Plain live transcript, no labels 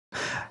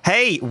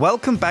Hey,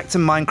 welcome back to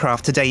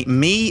Minecraft. Today,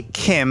 me,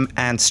 Kim,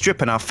 and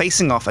Strippin are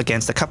facing off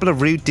against a couple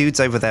of rude dudes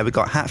over there. We've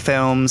got Hat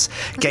Films,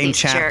 Game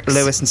Chat, jerks.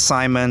 Lewis and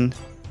Simon,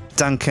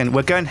 Duncan.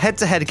 We're going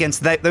head-to-head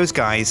against those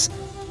guys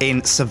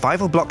in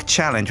SurvivalBlock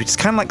Challenge, which is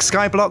kind of like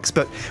SkyBlocks,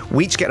 but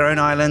we each get our own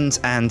island,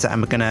 and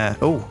we're gonna...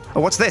 Oh,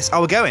 what's this?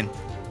 Oh, we're going.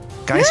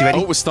 Guys, you ready?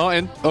 Oh, we're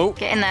starting. Oh.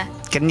 Get in there.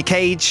 Get in your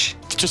cage.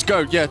 Just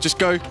go. Yeah, just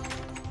go.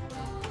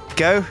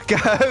 Go.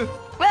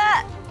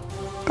 Ah!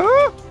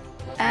 Oh.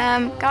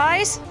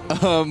 Guys?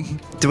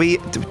 Do we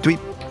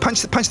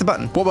punch the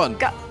button? What button?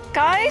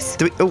 Guys?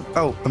 Do we...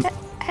 Hello?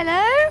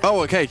 Oh,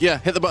 okay. Yeah,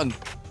 hit the button.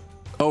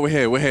 Oh,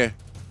 we're here.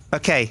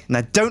 Okay,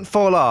 now don't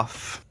fall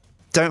off.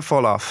 Don't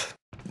fall off.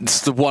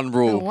 It's the one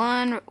rule.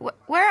 Where?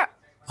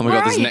 Oh my where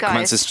god, there's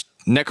are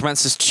you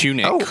necromancer's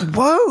tunic. Oh,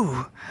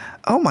 whoa!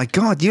 Oh my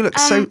god, you look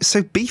so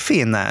beefy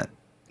in that.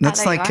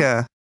 That's there you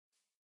like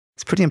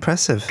it's pretty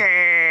impressive.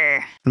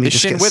 Grr. Let me Is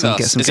just Sjin get with some, us?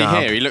 get some Is he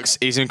garb. here?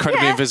 He's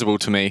incredibly Yeah. invisible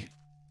to me.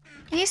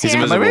 He's He's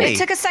here. invisible. Really? It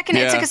took a second.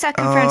 Yeah. It took a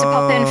second for him to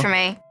pop in for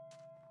me.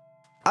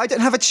 I don't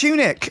have a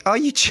tunic. Oh,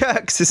 you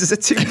jerks! This is a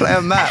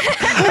two-player map.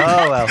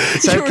 Oh well,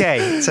 it's okay.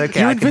 It's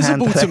okay. You're I can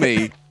invisible handle to it.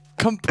 me.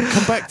 Come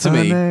back to Oh,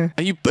 me. no.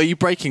 Are you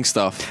breaking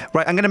stuff?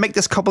 Right, I'm gonna make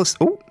this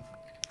cobblestone.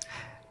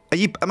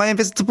 Oh, am I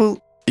invisible?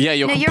 Yeah,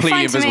 you're No, you're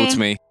completely fine to invisible me. to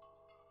me.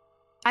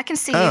 I can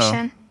see you, Oh.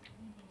 Sjin.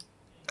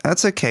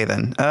 That's okay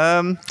then.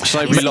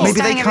 Shall I He's relog? Maybe they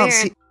standing over can't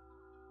here. see.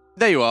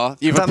 There you are.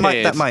 You've That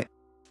appeared. might.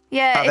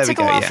 Yeah, Oh, there it we took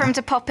a go, while yeah. for him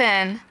to pop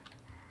in.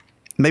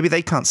 Maybe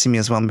they can't see me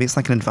as well. Maybe it's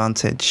like an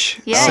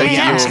advantage. Yeah, So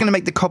yeah. I'm just gonna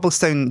make the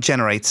cobblestone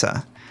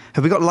generator.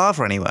 Have we got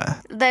lava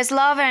anywhere? There's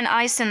lava and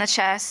ice in the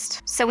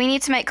chest, so we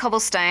need to make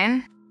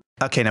cobblestone.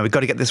 Okay, now we've got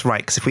to get this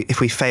right, because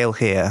if we fail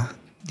here,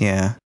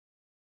 yeah.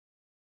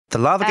 The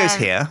lava goes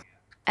here,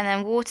 And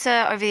then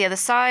water over the other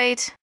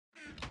side.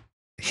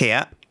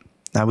 here.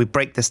 Now we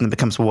break this and it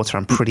becomes water,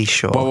 I'm pretty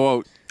sure.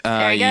 Whoa.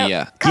 There we go.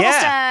 Yeah.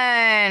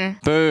 Cobblestone!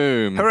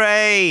 Boom.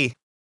 Hooray!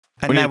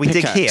 And We now need we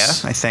dig here,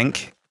 pickaxe. I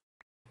think.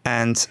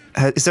 And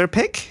is there a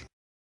pick?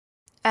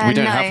 We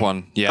don't no. have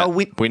one yet. Oh,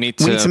 we need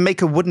need to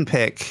make a wooden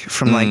pick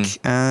from like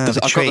the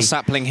I've got tree. the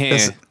sapling here.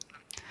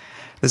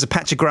 There's a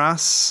patch of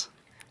grass.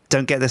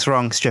 Don't get this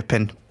wrong,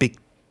 Strippin. Be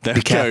There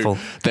we careful.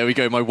 go. There we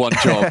go. My one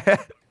job,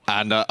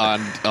 and I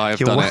have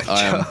Your done one it.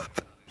 I am. job.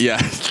 Yeah.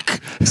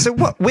 So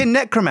what? We're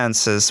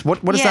necromancers.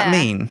 What does that Yeah.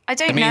 mean? I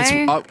don't It means.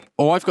 know.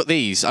 I've got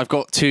these. I've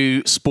got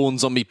 2 spawn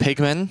zombie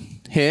pigmen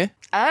here.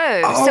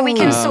 Oh, so we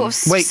can sort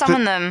of wait,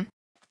 summon them.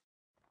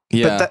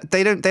 Yeah. But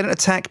they don't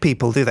attack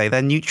people, do they?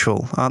 They're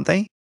neutral, aren't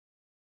they?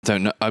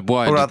 don't know.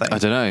 Or are they? I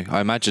don't know. I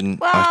imagine.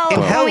 Well, In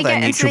Well, hell we they're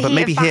get into neutral, the but heat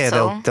maybe of here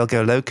battle. they'll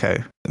go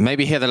loco.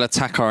 Maybe here they'll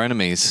attack our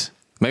enemies.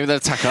 Maybe they'll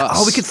attack us.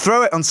 Oh, we could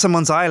throw it on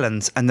someone's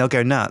island and they'll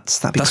go nuts.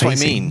 That'd be That's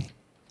crazy. what I mean.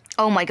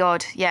 Oh my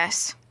god,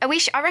 yes. I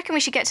reckon we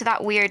should get to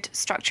that weird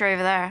structure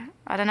over there.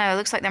 I don't know, it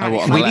looks like there might what,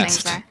 be on the fun left?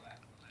 things there.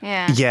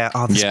 Yeah.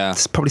 Yeah,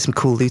 there's probably some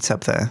cool loot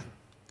up there.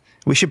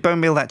 We should bone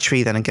meal that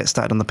tree then and get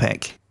started on the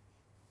pick.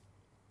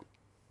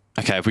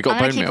 Okay, have we got I'm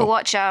gonna bone keep a meal?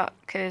 watch out,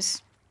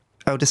 because...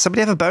 Oh, does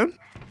somebody have a bone?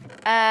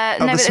 no,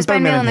 but there's there's some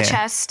bone meal in the here.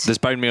 chest. There's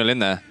bone meal in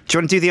there. Do you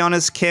want to do the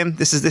honors, Kim?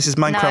 This is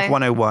Minecraft No.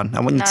 101. I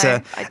want you No,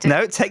 to I don't-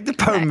 no take the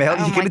bone No. meal. Oh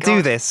You're my going to do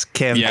God. this,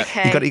 Kim. Yeah.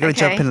 Okay, You got to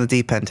jump okay. into the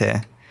deep end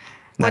here.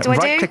 Now, What do I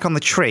do? right click on the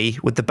tree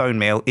with the bone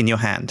meal in your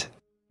hand.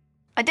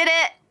 I did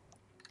it!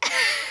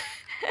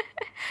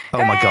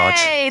 Oh my god.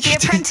 Hooray! The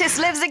apprentice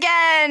lives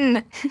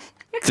again!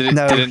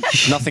 No.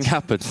 Nothing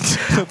happened.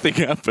 Nothing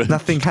happened.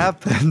 Nothing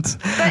happened.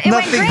 But it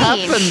went Nothing green.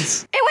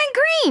 happened. It went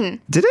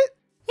green! Did it?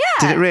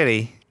 Yeah! Did it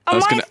really? On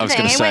was my gonna- I was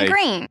thing, gonna it went say-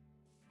 green.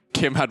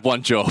 Kim had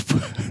one job.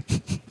 Man,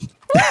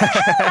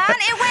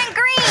 it went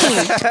green!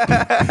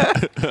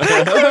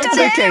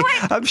 It's okay.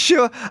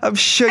 I'm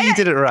sure you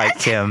did it right,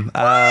 Kim.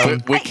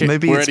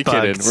 Maybe we're it's only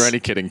kidding. bugs. We're only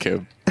kidding,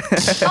 Kim.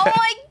 Oh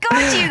my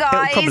god, you It'll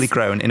guys! probably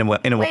grow in a Way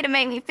way. to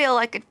make me feel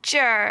like a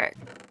jerk.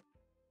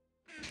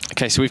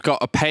 Okay, so we've got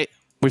a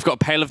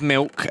pail of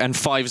milk and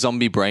 5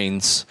 zombie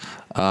brains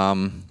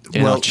in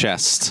Well- our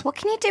chest. What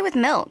can you do with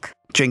milk?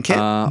 Drink it.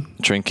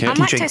 Drink it. I'm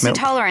can drink lactose milk.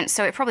 intolerant,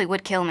 so it probably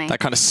would kill me. That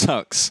kind of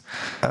sucks.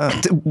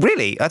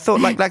 Really? I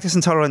thought like lactose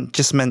intolerant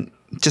just meant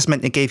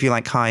it gave you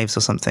like hives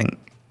or something,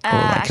 or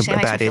like Actually, a it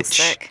makes bad me feel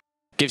itch. sick.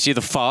 Gives you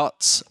the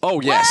farts. Oh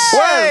yes.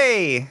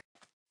 Way!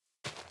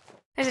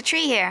 There's a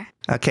tree here.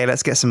 Okay,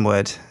 let's get some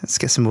wood. Let's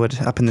get some wood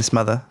up in this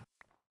mother.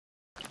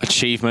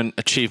 Achievement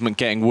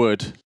getting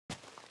wood.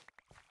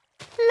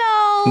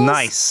 Lol.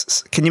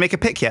 Nice. Can you make a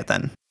pick yet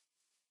then?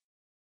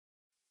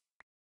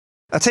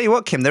 I'll tell you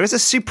what, Kim. There is a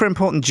super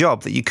important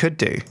job that you could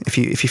do if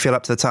you feel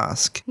up to the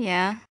task.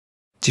 Yeah.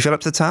 Do you feel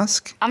up to the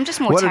task? I'm just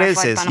more What it is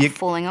terrified by not you-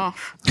 falling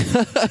off.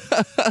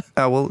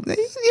 Oh well, you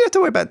don't have to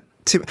worry about.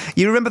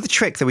 You remember the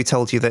trick that we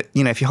told you that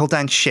if you hold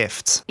down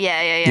Shift,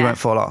 Yeah. you won't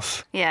fall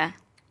off. Yeah.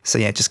 So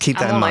yeah, just keep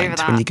that I'm in all over mind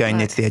that, when you're going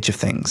near but- to the edge of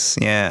things.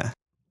 Yeah.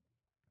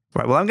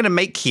 Right. Well, I'm going to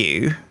make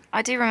you.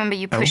 I do remember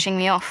you pushing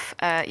me off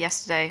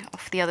yesterday,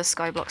 off the other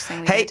SkyBlocks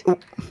thing we Hey, did.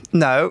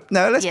 no.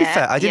 Let's be Yeah,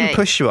 fair. I didn't yeah.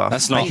 push you off.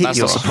 That's I not hit that's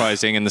you not off.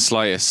 surprising in the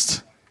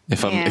slightest.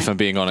 If I'm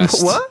being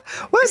honest. What?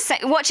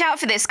 Watch out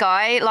for this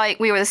guy. Like,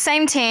 we were the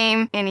same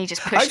team, and he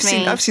just pushed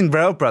me. I've seen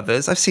Rail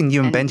Brothers. I've seen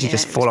you and Benji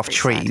just it fall was off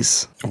pretty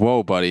trees.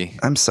 Whoa, buddy.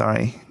 I'm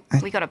sorry.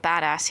 We got a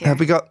badass here.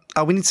 We got.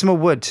 Oh, we need some more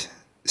wood.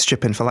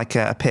 Stripping for like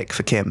a pick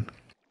for Kim.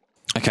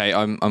 Okay,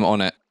 I'm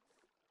on it.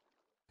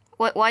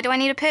 Why do I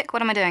need a pick?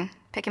 What am I doing?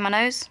 Picking my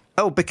nose?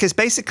 Oh, because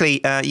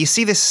basically, you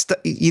see this.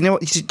 You know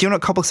what? Do you know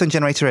what cobblestone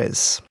generator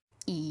is?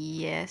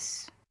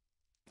 Yes.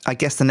 I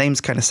guess the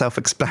name's kind of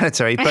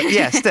self-explanatory, but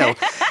yeah, still,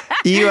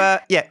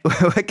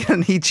 we're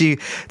gonna need you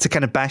to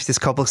kind of bash this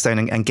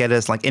cobblestone and get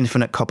us like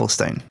infinite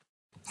cobblestone.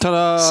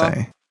 Ta-da! So,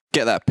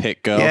 Get that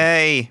pick, girl.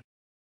 yay!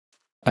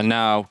 And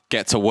now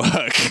get to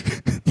work.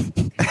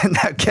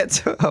 Now get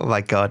to. Oh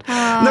my god!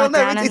 Oh,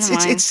 no,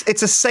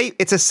 it's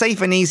a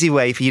safe and easy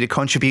way for you to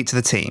contribute to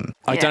the team.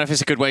 I don't know if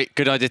it's a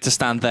good idea to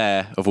stand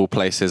there of all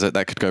places.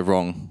 That could go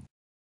wrong.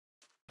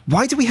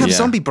 Why do we have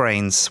zombie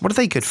brains? What are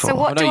they good for? So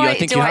what I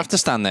think you have to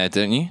stand there,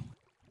 don't you?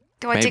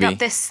 Do I dig up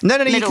this? No,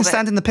 you middle can bit?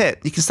 stand in the pit.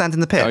 You can stand in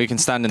the pit. Oh, you can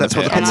stand in That's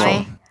the pit. what the pit's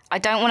Can for. I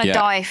don't want to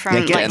die from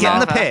Yeah, get in the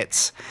lava.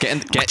 pit. Get in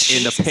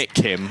the pit,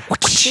 Kim.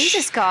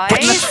 Jesus, guys.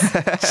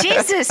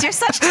 Jesus, you're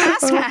such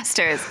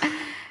taskmasters.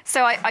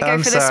 So I go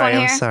for this one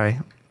here. I'm sorry.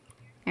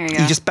 Here we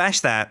go. You just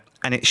bash that,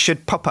 and it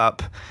should pop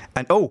up.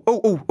 And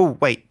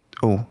wait.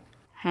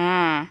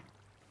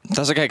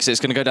 That's okay, because it's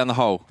going to go down the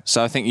hole.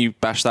 So I think you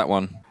bash that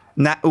one.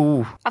 I've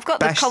got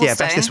the cobblestone. Yeah,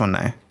 bash this one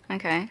now.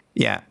 Okay.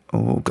 Yeah.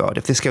 Oh god,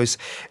 if this goes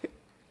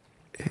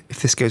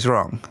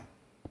wrong.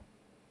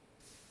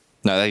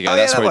 No, there you go. Oh,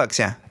 That's yeah, that where works.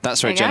 Yeah.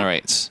 That's where it There you go.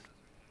 generates.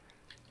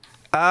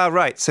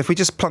 Right. So if we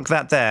just plonk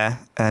that there,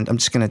 and I'm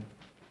just gonna.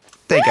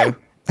 There you go.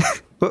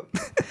 Whoop.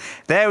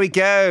 There we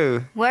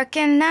go.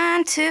 Working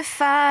 9 to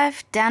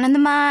 5 down in the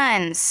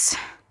mines.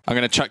 I'm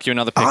going to chuck you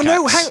another Oh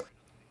pickaxe. no!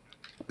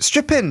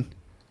 Strippin'.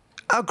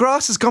 Our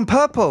grass has gone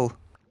purple.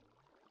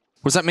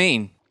 What does that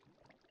mean?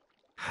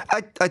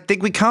 I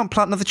think we can't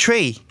plant another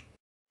tree.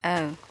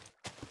 Oh.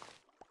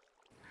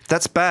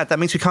 That's bad. That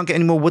means we can't get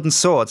any more wooden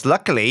swords.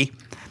 Luckily,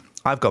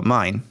 I've got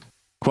mine.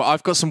 Well,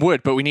 I've got some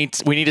wood, but we need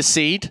a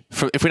seed.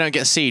 If we don't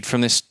get a seed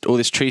from all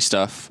this tree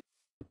stuff,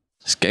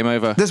 it's game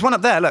over. There's one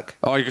up there. Look.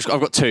 Oh, I've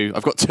got two.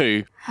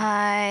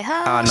 Hi ho.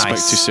 Ah, nice.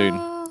 Spoke too soon.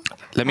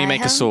 Let me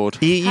make a sword.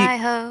 Hi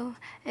ho.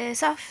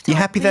 Is off to You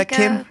happy we there, go,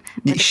 Kim? with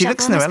the She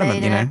looks shovel no and a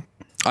element, spade you and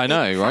know. I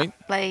know,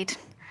 right? Blade.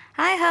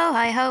 Hi ho,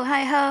 hi ho,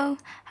 hi ho,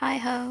 hi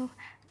ho.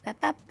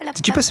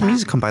 Did you put some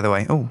music on, by the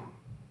way? Oh.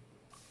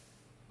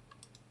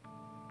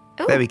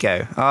 Ooh. There we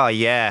go. Oh,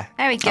 yeah.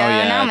 There we go. Oh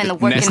yeah. Now I'm in the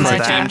working Necro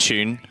mode. theme theme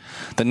tune.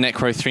 The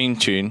Necro theme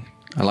tune.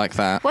 I like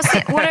that.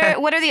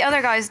 What are the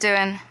other guys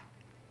doing?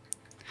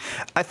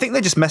 I think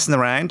they're just messing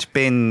around,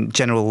 being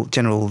general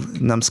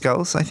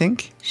numbskulls, I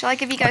think. Shall I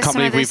give you I guys can't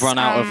some of believe this? we've run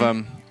out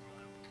of.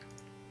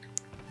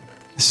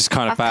 This is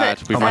kind of I've bad.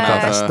 put- We've Oh my run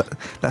god, out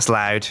of. that's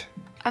loud.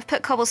 I've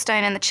put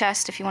cobblestone in the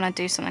chest if you want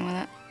to do something with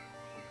it.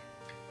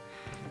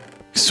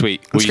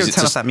 Sweet. I'm We'll just going use to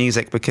it turn off that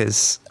music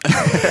because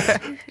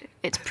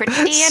It's pretty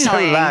it's so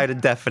annoying. loud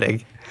and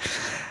deafening.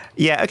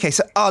 Yeah, okay,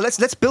 so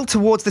let's build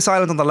towards this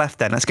island on the left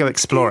then. Let's go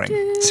exploring. See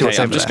what's Okay,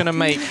 I'm over just there. going to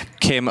make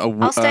Kim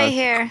I'll stay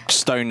here.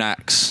 stone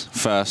axe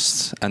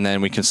first, and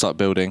then we can start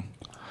building.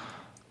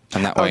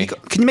 And that Oh, way.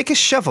 can you make a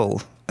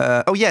shovel?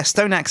 Oh yeah,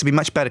 stone axe would be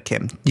much better,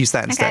 Kim. Use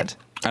that instead.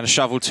 And a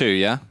shovel too,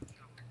 yeah?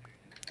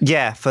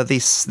 Yeah, for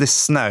this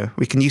snow.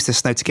 We can use this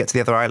snow to get to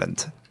the other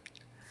island.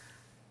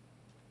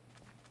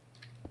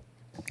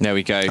 There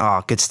we go.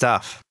 Oh, good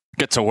stuff.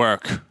 Get to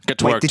work. Get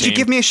to Wait, work, did you team.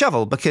 give me a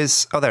shovel?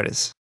 Because there it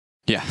is.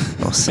 Yeah.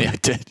 Awesome. Yeah, I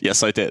did.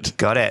 Yes, I did.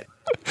 Got it.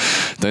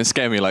 Don't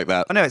scare me like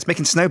that. Oh no, it's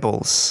making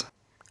snowballs.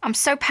 I'm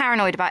so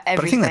paranoid about But I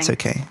everything. think that's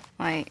okay.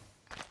 Like,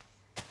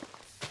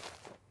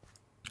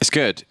 It's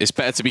good. It's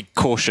better to be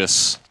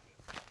cautious.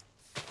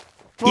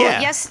 well, Yeah.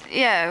 yes,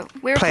 yeah.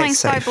 We were Play it playing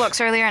safe. SkyBlocks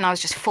earlier, and I was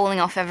just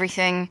falling off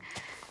everything.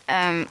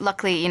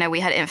 Luckily, we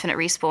had infinite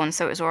respawn,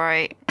 so it was all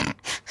right.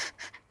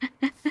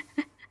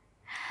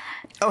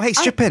 Oh hey,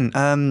 Strippin.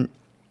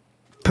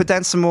 Put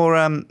down some more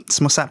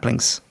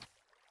saplings.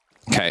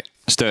 Okay,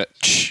 let's do it.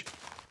 Shh.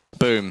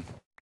 Boom.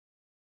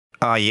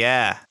 Oh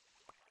yeah.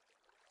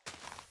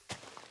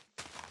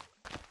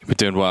 We're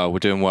doing well. We're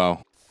doing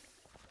well.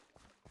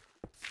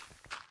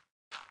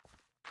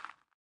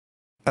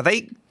 Are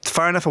they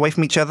far enough away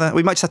from each other?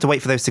 We might just have to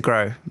wait for those to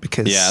grow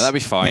because Yeah, that'd be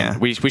fine. Yeah.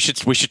 We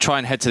should try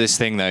and head to this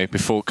thing though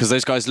before, because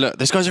those guys are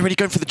already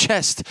going for the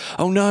chest.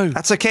 Oh no.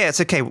 That's okay. It's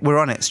okay. We're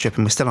on it,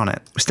 Strippin. We're still on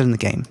it. We're still in the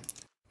game.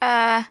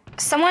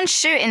 Someone's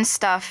shooting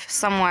stuff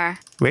somewhere.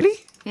 Really?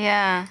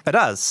 Yeah. It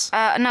does.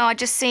 No, I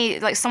just see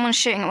like someone's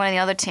shooting at one of the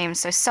other teams,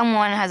 so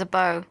someone has a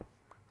bow.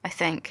 I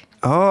think.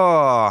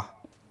 Oh.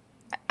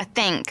 I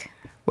think.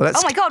 Well,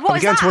 let's. Oh my God, what are we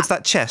is going that? towards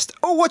that chest?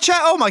 Oh, watch out!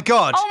 Oh my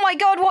God! Oh my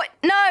God! What?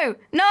 No!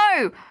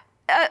 No!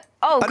 Oh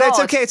Oh, God! no, it's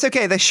okay. It's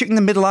okay. They're shooting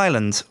the middle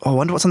island. Oh, I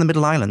wonder what's on the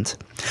middle island.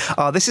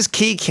 Oh, this is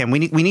key, Kim. We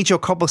need your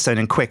cobblestone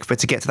in quick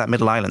to get to that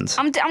middle island.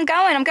 I'm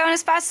going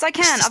as fast as I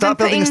can. Start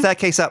building a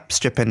staircase up,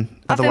 Strippin.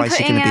 Otherwise,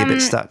 you're going to be a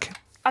bit stuck.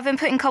 I've been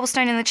putting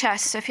cobblestone in the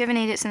chest, so if you ever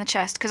need it, it's in the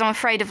chest, because I'm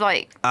afraid of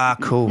Ah,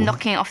 cool.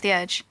 knocking it off the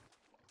edge.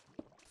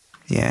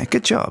 Yeah,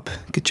 good job.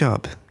 Good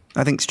job.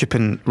 I think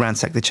Strippin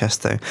ransacked the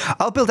chest, though.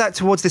 I'll build out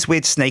towards this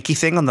weird snaky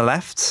thing on the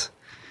left,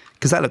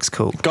 because that looks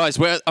cool. Guys,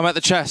 I'm at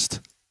the chest.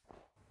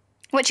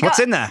 What's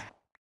in there?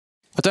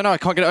 I don't know. I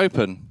can't get it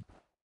open.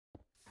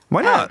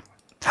 Why not?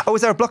 Oh,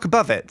 is there a block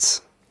above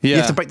it? Yeah. You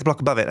have to break the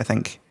block above it, I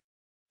think.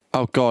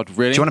 Oh, God,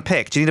 really? Do you want a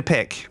pick? Do you need a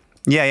pick?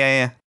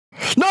 Yeah.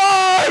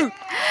 No!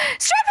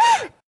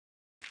 Strippin!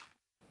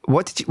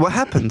 What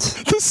happened?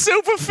 The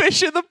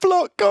silverfish in the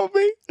block got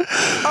me.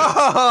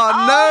 Oh,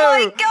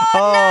 no! Oh, my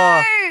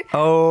God,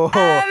 no!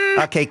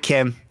 Oh. Okay,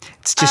 Kim.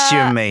 It's just you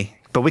and me.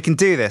 But we can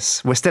do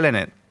this. We're still in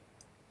it.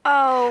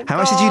 Oh, How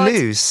much did you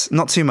lose?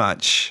 Not too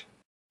much.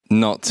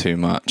 Not too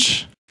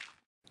much.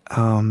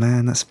 Oh,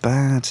 man, that's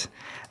bad.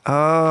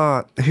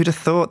 Oh, who'd have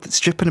thought that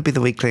Strippin would be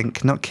the weak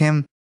link, not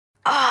Kim?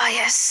 Ah,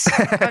 yes.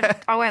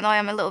 I won't lie,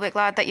 I'm a little bit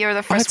glad that you're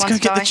the first Let's one go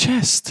to get die. the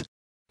chest.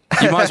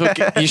 You might as well.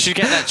 You should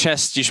get that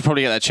chest. You should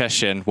probably get that chest,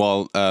 Sjin,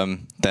 while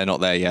they're not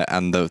there yet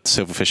and the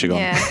silverfish are gone.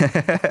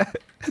 Yeah.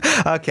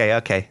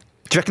 Okay.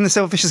 Do you reckon the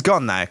silverfish is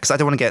gone now? Because I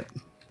don't want to get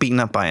beaten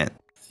up by it.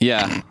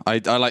 Yeah, I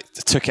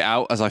took it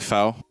out as I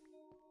fell.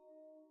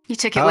 You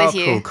took it with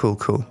you.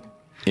 Cool.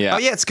 Yeah. Oh,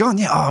 yeah, it's gone.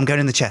 Yeah. Oh, I'm going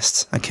in the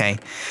chest. Okay.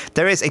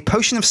 There is a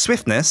potion of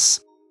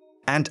swiftness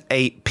and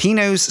a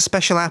Pinot's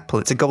special apple.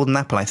 It's a golden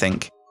apple, I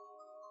think.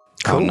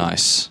 Cool. Oh,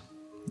 nice.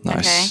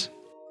 Okay.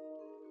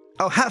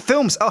 Oh, Hat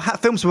Films.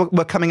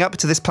 Were coming up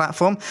to this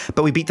platform,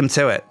 but we beat them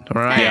to it.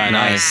 All right. Yeah,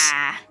 nice.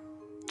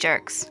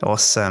 Jerks.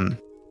 Awesome.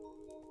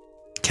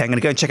 Okay, I'm going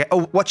to go and check it.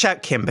 Oh, watch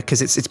out, Kim,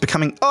 because it's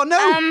becoming... Oh,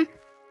 no!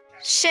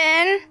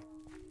 Sjin?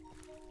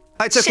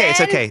 Oh, it's okay, Sjin?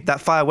 it's okay.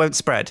 That fire won't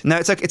spread. No,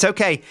 it's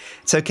okay,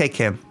 It's okay,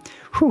 Kim.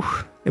 Whew.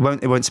 It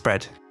won't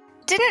spread.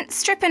 Didn't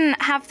Strippin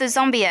have the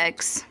zombie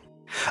eggs?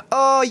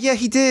 Oh, yeah,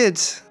 he did.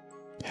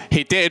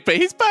 He did, but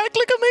he's back.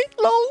 Look at me.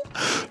 Lol.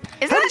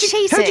 Is that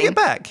cheating? How did you get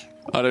back?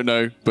 I don't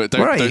know, but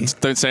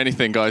don't say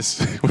anything, guys.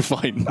 We're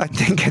fine. I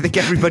think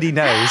everybody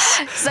knows.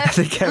 So,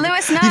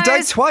 Lewis knows. You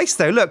died twice,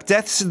 though. Look,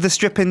 death's the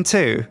Strippin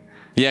too.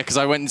 Yeah, because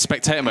I went in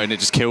spectator mode and it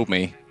just killed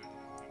me.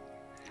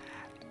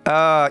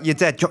 You're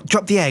dead.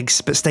 Drop the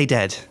eggs, but stay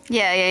dead.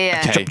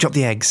 Yeah. Okay. Drop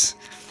the eggs.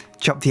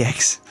 Drop the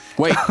eggs.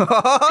 Wait.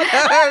 Wow,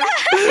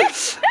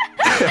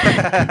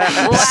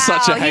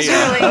 Such a he's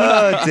hater. ruling.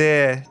 Oh,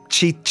 dear.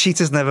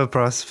 Cheaters never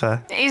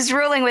prosper. He's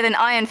ruling with an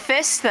iron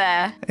fist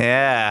there.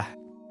 Yeah.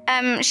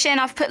 Sjin,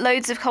 I've put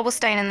loads of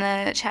cobblestone in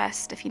the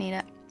chest if you need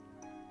it.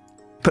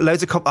 Put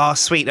loads of Oh,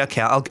 sweet.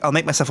 Okay, I'll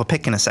make myself a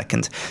pick in a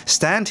second.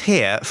 Stand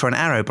here for an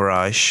arrow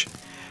barrage.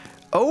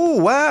 Oh,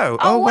 wow.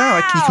 Oh, wow.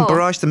 You can wow.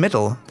 barrage the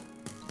middle.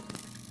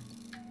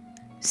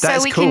 So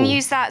That's we cool. can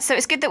use that. So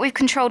it's good that we've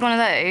controlled one of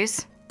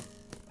those.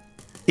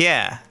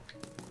 Yeah.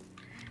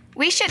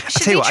 We should I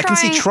tell you what, I can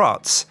see try-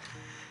 Trots.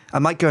 I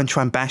might go and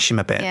try and bash him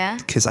a bit. Yeah.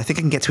 Because I think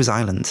I can get to his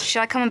island.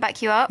 Should I come and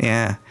back you up?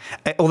 Yeah.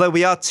 Although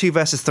we are 2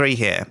 versus 3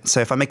 here, so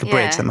if I make a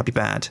bridge, Yeah. that might be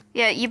bad.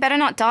 Yeah, you better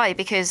not die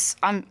because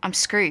I'm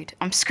screwed.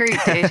 I'm screwed,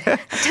 dude.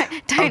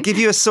 don't. I'll give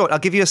you a sword.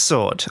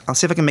 I'll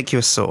see if I can make you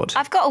a sword.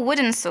 I've got a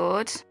wooden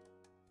sword.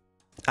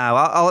 Oh,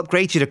 I'll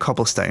upgrade you to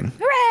cobblestone.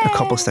 Hooray! A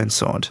cobblestone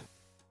sword.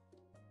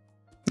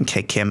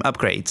 Okay, Kim,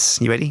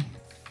 upgrades. You ready?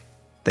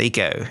 There you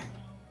go.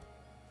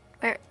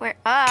 Where?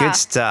 Ah. Good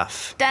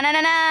stuff.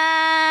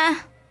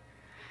 Da-na-na-na!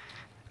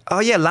 Oh,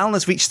 yeah,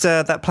 Lalna's reached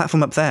that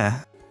platform up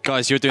there.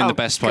 Guys, you're doing Oh, the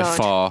best by God.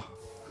 far.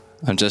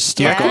 I've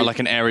Yeah? got like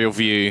an aerial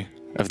view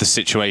of the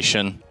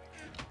situation.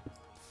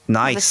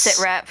 Nice. The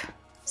sit rep,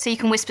 so you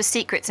can whisper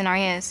secrets in our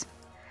ears.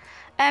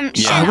 Sjin,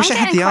 Yeah. I wish I'm I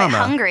had getting the quite armor.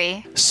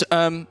 hungry.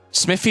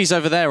 Smithy's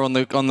over there on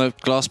the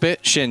glass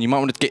bit. Sjin, you might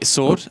want to get your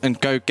sword and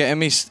go get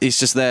him. He's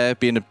just there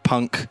being a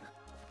punk.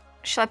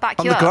 Shall I back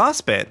On you the up?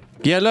 glass bit.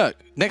 Yeah, look,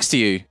 next to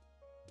you.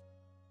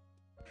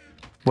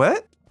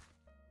 What?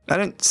 I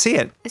don't see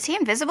it. Is he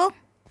invisible?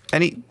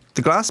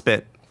 The glass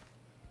bit.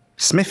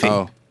 Smithy.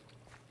 Oh,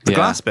 The yeah.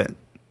 glass bit.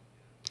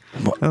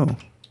 What? Oh.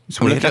 It's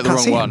I'm weird. looking at I the can't wrong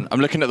see one. him.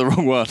 I'm looking at the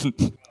wrong one.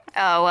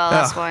 Oh, well,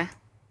 that's Oh. why.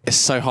 It's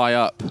so high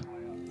up.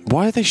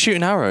 Why are they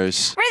shooting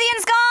arrows?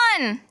 Rithian's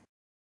gone!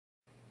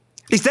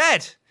 He's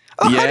dead.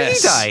 Oh, how did he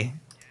Yes. die?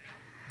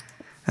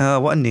 Oh,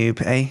 what a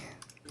noob, eh?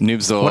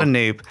 Noobzor. What a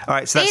noob. All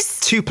right, so that's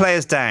These- 2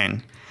 players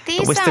down. But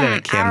These we're still in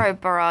it, Kim. arrow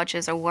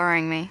barrages are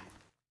worrying me.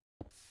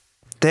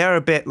 They are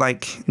a bit,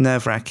 like,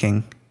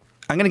 nerve-wracking.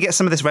 I'm going to get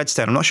some of this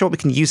redstone. I'm not sure what we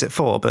can use it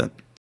for, but...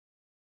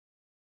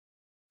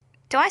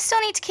 Do I still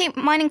need to keep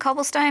mining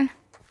cobblestone?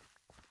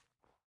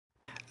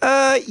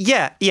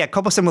 Yeah,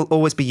 cobblestone will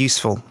always be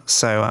useful.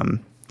 So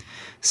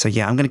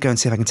yeah, I'm going to go and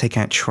see if I can take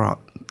out Trot,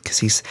 because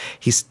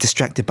he's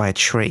distracted by a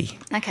tree.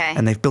 Okay.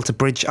 And they've built a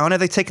bridge. Oh, no,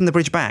 they've taken the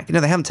bridge back. No,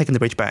 they haven't taken the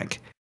bridge back.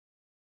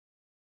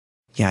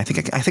 Yeah, I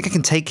think I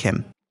can take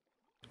him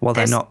while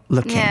they're not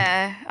looking.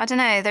 Yeah, I don't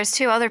know. There's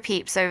 2 other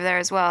peeps over there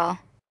as well.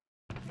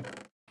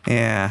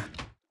 Yeah.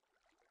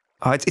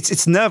 Oh,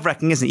 it's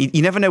nerve-wracking, isn't it?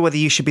 You never know whether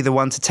you should be the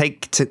one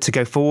to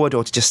go forward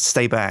or to just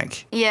stay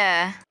back.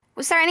 Yeah.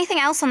 Was there anything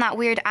else on that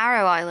weird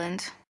arrow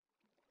island?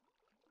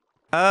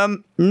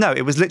 No,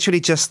 it was literally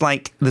just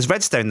like, there's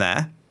redstone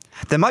there.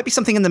 There might be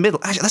something in the middle.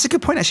 Actually, that's a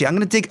good point, actually. I'm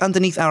going to dig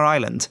underneath our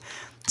island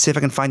See if I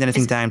can find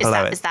anything down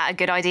below it. Is that a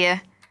good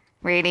idea?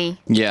 Really?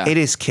 Yeah. It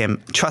is,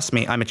 Kim. Trust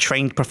me, I'm a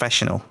trained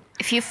professional.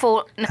 If you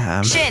fall... No.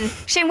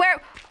 Sjin,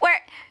 where...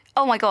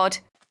 Oh my god.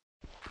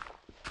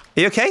 Are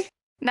you okay?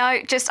 No,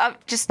 I'm just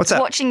What's up?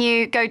 watching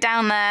you go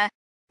down there,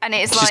 and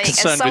it's She's like...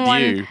 concerned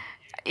someone, with you.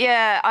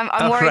 Yeah,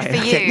 I'm worried for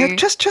you. No,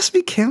 just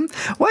me, Kim.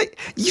 What?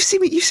 You see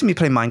me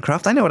play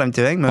Minecraft. I know what I'm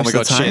doing most Oh my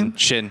god, of the time.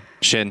 Shin.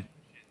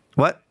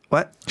 What?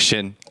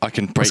 Shin, I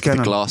can break the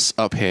glass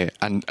up here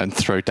and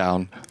throw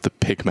down the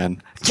pigmen.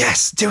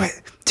 Yes, do it.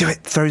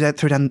 Throw down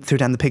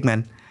the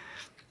pigmen.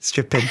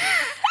 Strippin.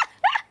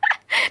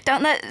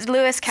 Don't let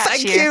Lewis catch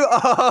Thank you.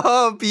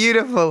 Oh,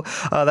 beautiful.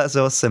 Oh, that's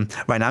awesome.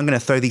 Right, now I'm going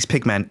to throw these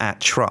pigmen at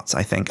Trot,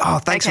 I think. Oh,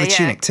 thanks for the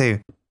tunic too.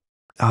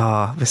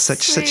 Oh, we're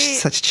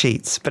such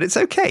cheats, but it's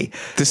okay.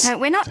 No,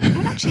 we're not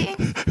cheating.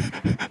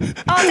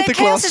 Oh, the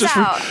chaos is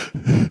out.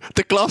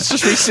 The glass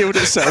just resealed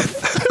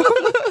itself.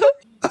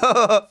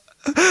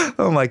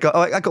 Oh my god!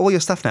 Oh, I got all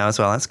your stuff now as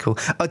well. That's cool.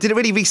 Oh, did it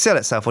really reseal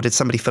itself, or did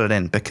somebody fill it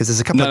in? Because there's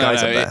a couple of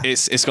guys up there.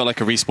 It's got like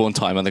a respawn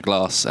time on the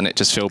glass, and it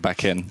just filled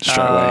back in straight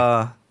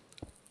away.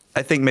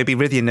 I think maybe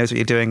Rythian knows what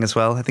you're doing as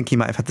well. I think he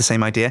might have had the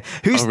same idea.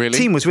 Whose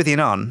team was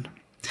Rythian on?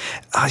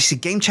 Oh, you see,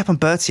 Game Chap and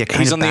Bertie are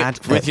kind of bad.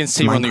 Rythian's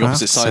team are on the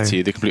opposite side to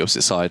you, the complete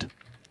opposite side.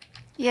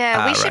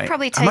 Yeah, we should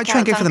probably take out I might try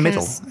and go for the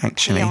middle, Duncan's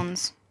actually.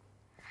 peons.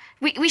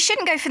 We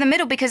shouldn't go for the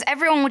middle because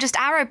everyone will just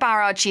arrow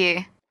barrage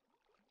you.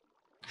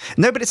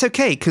 No, but it's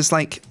okay because,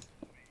 like,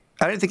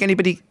 I don't think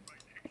anybody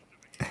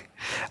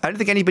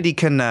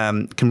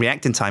can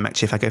react in time.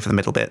 Actually, if I go for the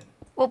middle bit.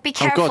 Well, be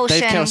careful,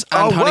 Dave Sjin. Chaos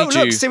and whoa! Honeydew.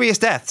 Look, serious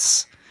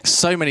deaths.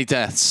 So many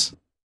deaths.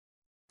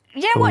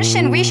 You know what,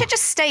 Sjin? We should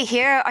just stay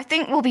here. I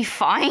think we'll be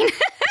fine.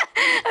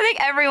 I think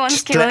everyone's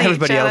Just killing let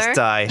everybody each other. else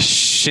die.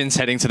 Shin's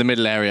heading to the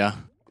middle area.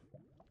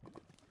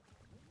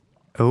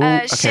 Oh, okay,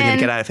 I'm Sjin, gonna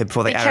get out of here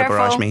before they be arrow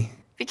barrage careful. me.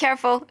 Be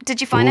careful.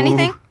 Did you find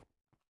anything?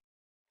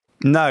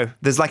 No,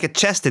 there's like a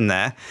chest in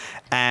there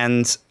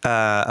and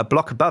a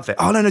block above it.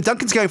 Oh no,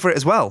 Duncan's going for it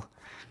as well.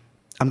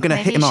 I'm gonna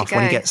Maybe hit him you off should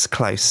when he go. gets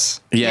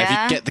close.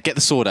 Yeah, if you get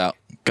the sword out,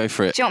 go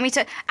for it. Do you want me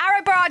to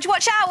arrow barrage?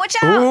 Watch out! Watch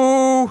out!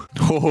 Ooh!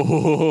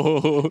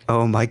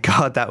 Oh my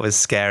god, that was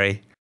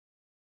scary.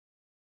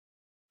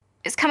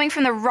 It's coming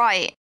from the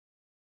right.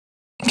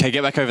 Okay,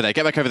 get back over there.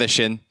 Get back over there,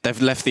 Sjin.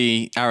 They've left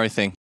the arrow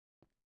thing.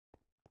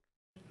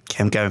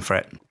 Okay, I'm going for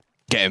it.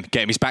 Get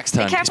him. His back's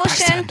turned. Be careful, His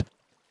back's Sjin. turned.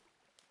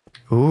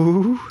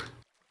 Ooh.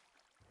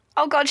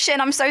 Oh god, Sjin,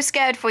 I'm so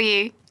scared for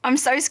you. I'm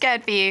so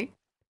scared for you.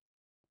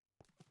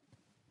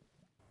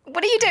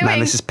 What are you doing? Man,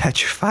 this is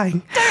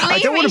petrifying. Don't I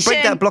don't want leave to break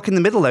me, that Sjin. block in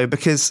the middle though,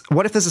 because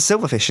what if there's a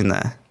silverfish in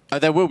there?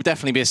 There will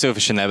definitely be a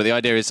silverfish in there, but the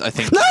idea is, I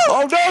think. No!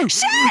 Oh no!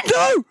 Sjin!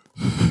 No!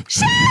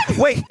 Sjin!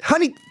 Wait,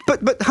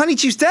 but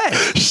Honeydew's dead.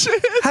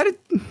 How did?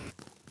 You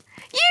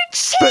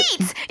cheat!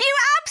 You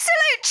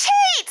absolute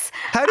cheat!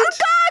 How did- Oh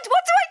god,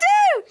 what do I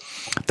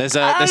do?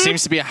 There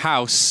seems to be a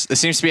house. There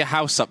seems to be a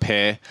house up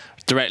here,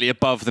 directly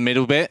above the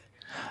middle bit,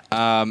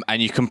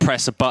 and you can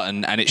press a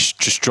button, and it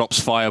just drops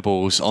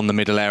fireballs on the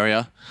middle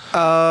area.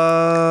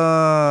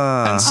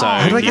 And so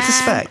how do I get the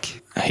man. spec?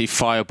 He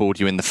fireballed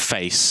you in the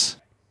face.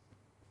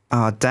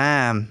 Oh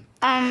damn!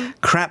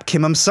 Crap,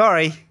 Kim. I'm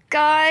sorry.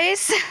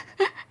 Guys.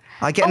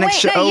 I get Oh an wait,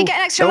 extra. no, you get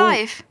an extra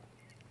life.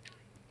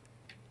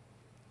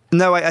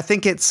 No, I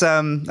think it's.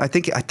 I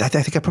think I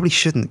probably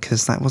shouldn't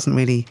because that wasn't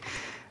really.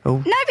 Oh.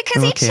 No,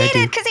 because he okay, I do.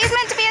 cheated, because he's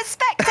meant to be a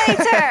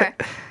spectator.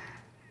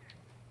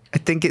 I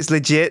think it's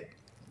legit.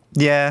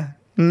 Yeah.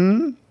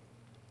 Sjin,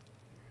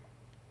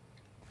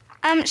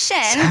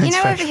 Sounds you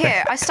know very over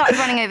here, I started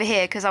running over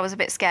here because I was a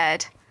bit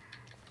scared.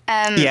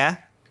 Yeah.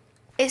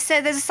 It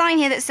said there's a sign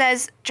here that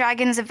says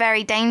dragons are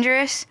very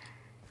dangerous.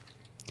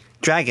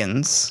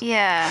 Dragons.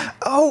 Yeah.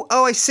 Oh,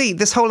 I see.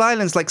 This whole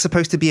island's like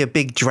supposed to be a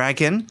big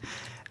dragon,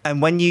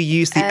 and when you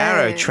use the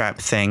arrow trap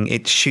thing,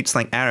 it shoots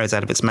like arrows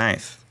out of its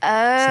mouth. Oh,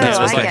 There's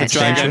I like a get you.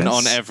 dragon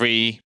dangerous. on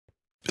every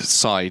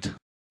side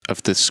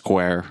of the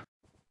square.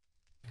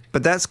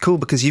 But that's cool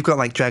because you've got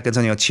like dragons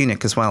on your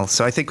tunic as well.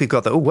 So I think we've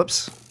got the. Oh,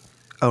 whoops.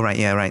 Oh right,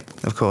 yeah, right.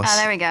 Of course. Oh,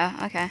 there we go.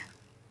 Okay.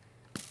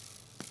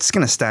 It's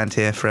gonna stand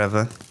here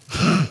forever.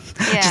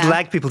 Just Yeah.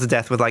 lag people to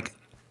death with like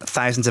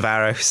thousands of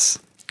arrows.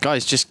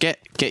 Guys, just get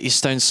your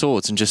stone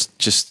swords and just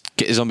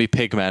get your zombie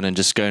pigman and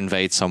just go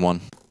invade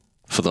someone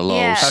for the lols.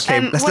 Yeah. Okay,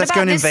 What let's go about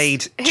and this-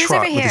 invade who's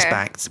Trot over with his here?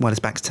 back while his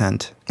back's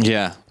turned.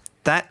 Yeah.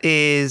 That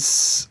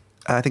is,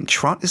 I think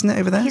Trot, isn't it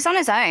over there? He's on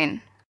his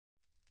own.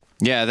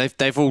 Yeah,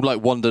 they've all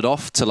like wandered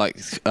off to like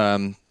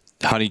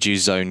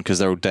Honeydew's zone because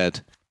they're all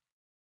dead.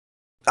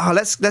 Oh,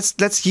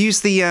 let's use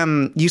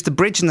the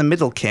bridge in the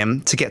middle,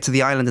 Kim, to get to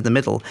the island in the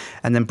middle,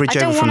 and then bridge I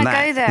don't over from want to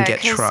that go there and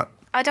get 'cause Trot.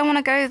 I don't want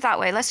to go that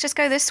way. Let's just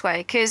go this way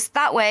because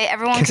that way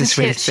everyone 'Cause can it's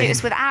really shoot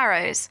us thin. with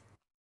arrows.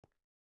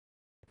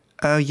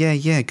 Oh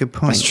yeah, good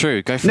point. That's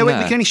true. Go from No, wait, there.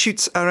 we can only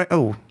shoot. Oh,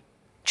 you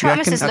Travis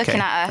reckon? is looking Okay.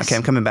 at us. Okay,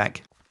 I'm coming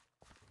back.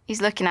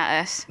 He's looking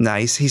at us. No,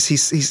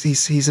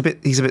 he's a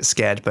bit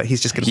scared, but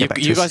he's just gonna go back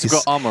to You guys his,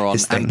 have got armor on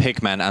his thing. and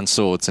pigmen and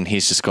swords, and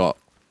he's just got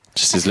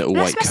Just his little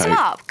Let's white mess him coat.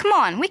 up. Come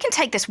on, we can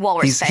take this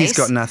walrus face. He's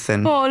got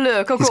nothing. Oh,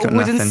 look, I've He's got got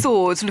wooden nothing.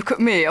 swords. Look at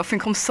me. I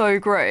think I'm so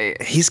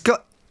great. He's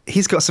got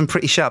some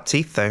pretty sharp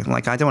teeth though.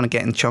 Like I don't want to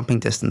get in chomping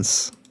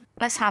distance.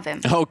 Let's have him.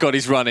 Oh God,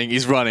 he's running.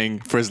 He's running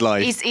for his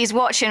life. He's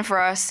watching for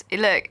us.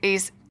 Look,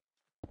 he's.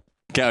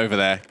 Get over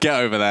there. Get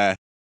over there.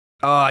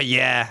 Oh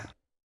yeah.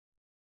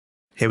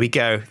 Here we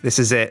go. This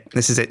is it.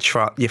 This is it.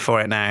 Trot. You're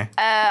for it now.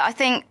 I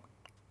think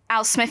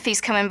Al Smithy's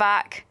coming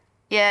back.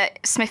 Yeah,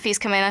 Smithy's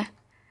coming.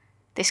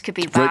 This could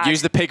be bad.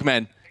 Use the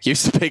pigmen.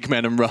 Use the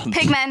pigmen and run.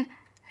 Pigmen.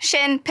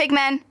 Sjin,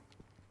 pigmen.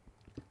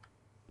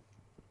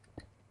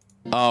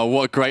 Oh,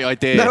 what a great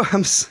idea. No,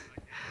 I'm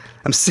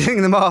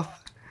seeing them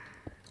off.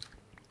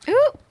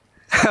 Ooh.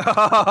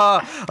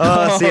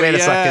 Oh, see you later,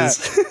 yeah.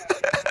 suckers.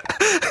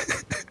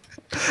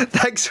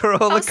 Thanks for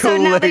all the cool So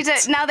now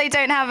loot. they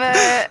don't have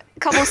a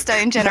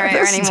cobblestone generator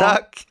They're anymore.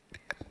 stuck.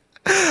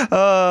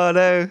 Oh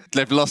no.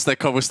 They've lost their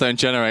cobblestone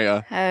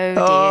generator. Oh dear.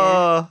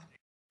 Oh.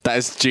 That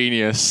is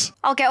genius.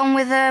 I'll get on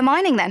with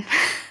mining then.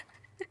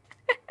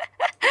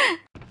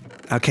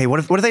 Okay, what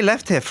have they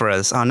left here for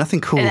us? Oh,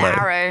 nothing cool An though.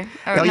 arrow.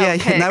 Or Oh no, yeah,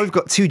 pick. now we've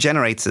got 2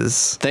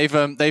 generators.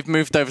 They've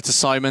moved over to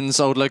Simon's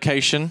old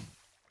location.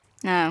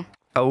 No.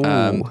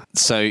 Oh.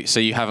 So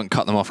you haven't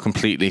cut them off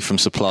completely from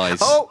supplies.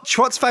 Oh,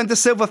 Schwartz found the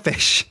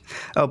silverfish.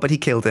 Oh, but he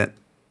killed it.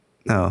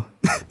 Oh.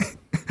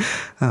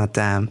 Oh,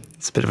 damn.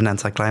 It's a bit of an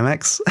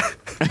anticlimax.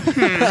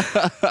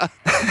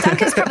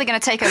 Duncan's probably going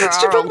to take over our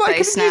Strippin, old why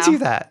base couldn't now. you do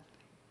that?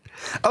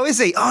 Oh, is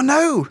he? Oh,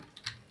 no.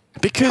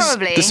 Because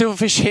Probably. the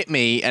silverfish hit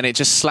me and it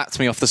just slapped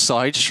me off the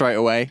side straight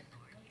away.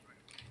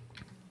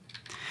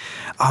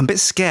 Oh, I'm a bit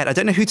scared. I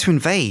don't know who to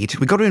invade.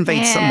 We've got to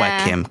invade somewhere,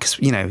 Yeah. Kim, because,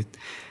 you know,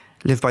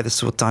 live by the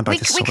sword, die by We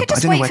the sword. could but I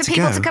just don't know wait where for to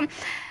people go. to come.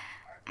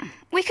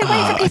 We could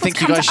wait for people I think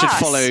to you come guys to should us.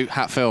 follow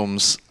Hat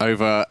Films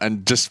over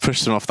and just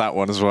push them off that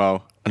one as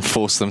well and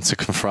force them to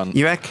confront.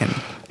 You reckon?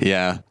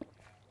 Yeah.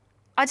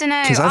 I don't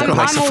know. Because I've got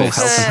like I'm full all health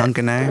and for.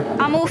 hunger now.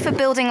 I'm all for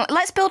building.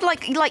 Let's build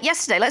like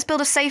yesterday. Let's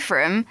build a safe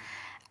room,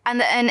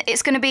 and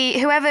it's going to be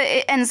whoever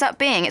it ends up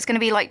being. It's going to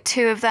be like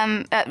 2 of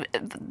them,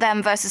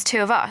 them versus 2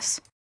 of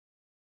us.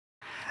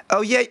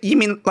 Oh, yeah, you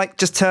mean like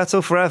just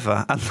turtle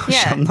forever?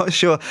 Yeah. I'm not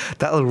sure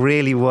that'll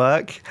really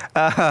work.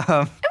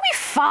 It'll be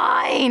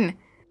fine.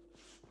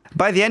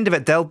 By the end of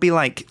it, they'll be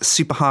like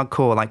super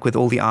hardcore, like with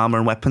all the armor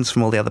and weapons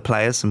from all the other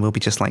players, and we'll be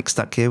just like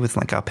stuck here with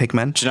like our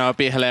pigmen. Do you know, it'd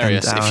be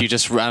hilarious And, if you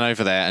just ran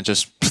over there and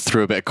just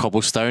threw a bit of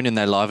cobblestone in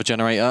their lava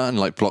generator and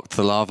like blocked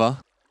the lava.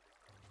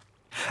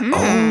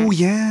 Oh,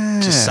 yeah.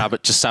 Just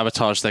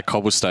sabotage their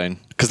cobblestone.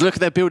 Because look,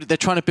 they're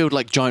trying to build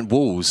like giant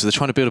walls. They're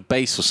trying to build a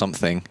base or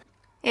something.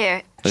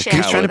 Here, Those Sjin,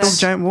 cowards. Trying to build a Cowards.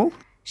 giant wall?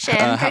 Sjin,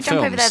 go Hat jump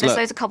over Films, there. There's look.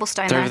 loads of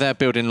cobblestone They're there. over there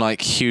building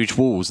like huge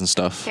walls and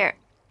stuff. Here,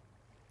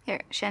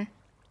 Sjin.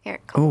 Here,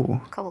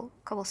 Oh.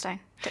 cobblestone.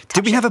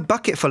 Did we have a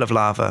bucket full of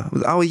lava?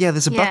 Oh, yeah,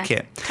 there's a Yeah,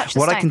 bucket. touch the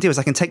What I stone. can do is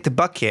I can take the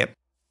bucket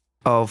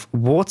of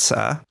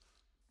water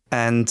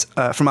and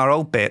from our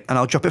old bit, and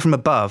I'll drop it from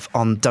above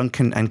on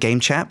Duncan and Game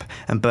Chap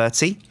and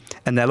Bertie,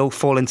 and they'll all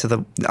fall into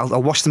the...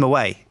 I'll wash them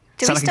away.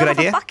 Do Sound we like still a have good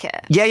idea? a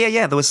bucket?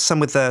 Yeah. There was some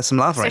with some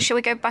lava So in. shall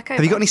we go back over?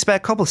 Have you got any spare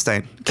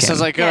cobblestone? It Kim? sounds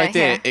like a good Yeah,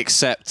 idea, yeah.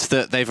 except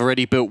that they've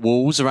already built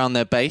walls around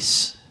their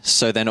base,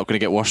 so they're not going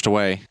to get washed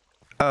away.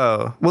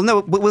 Oh. Well, no,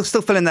 we'll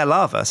still fill in their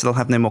lava, so they'll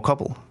have no more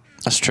cobble.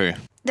 That's true.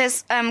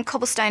 There's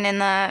cobblestone in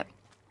the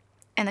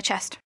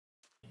chest.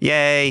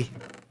 Yay.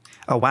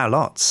 Oh, wow,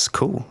 lots.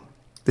 Cool.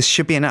 This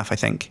should be enough, I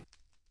think.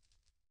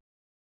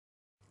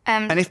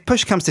 And if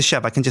push comes to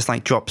shove, I can just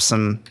like drop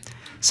some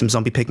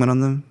zombie pigmen on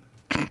them.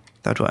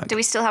 That'd work. Do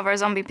we still have our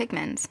zombie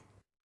pigments?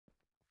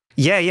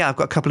 Yeah, I've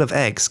got a couple of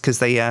eggs because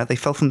they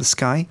fell from the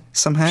sky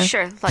somehow.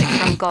 Sure, like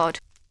from God.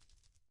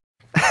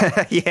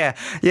 yeah.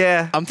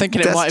 I'm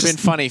thinking it That's might have just-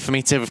 been funny for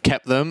me to have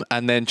kept them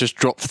and then just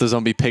dropped the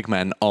zombie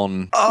pigmen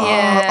on.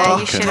 Yeah,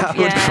 you should That have.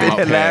 would have Come been up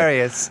here.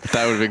 hilarious.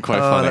 That would have been quite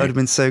Oh, funny. that would have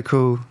been so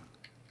cool.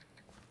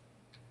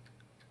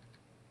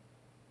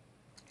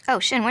 Oh,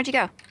 Sjin, where'd you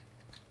go?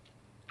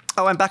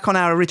 Oh, I'm back on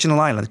our original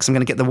island because I'm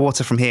going to get the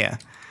water from here.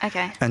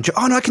 Okay. And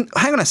oh no, I can.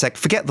 Hang on a sec.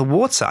 Forget the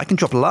water. I can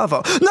drop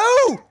lava.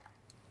 No!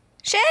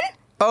 Sjin?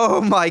 Oh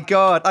my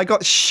god! I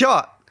got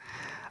shot.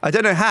 I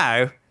don't know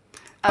how.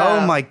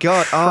 Oh my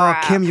god!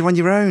 crap. Oh, Kim, you're on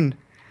your own.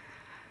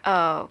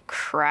 Oh,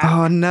 crap.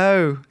 Oh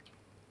no!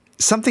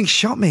 Something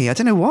shot me. I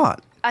don't know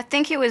what. I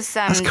think it was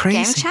Game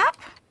crazy. Chap.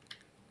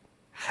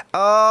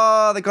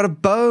 Oh, they got a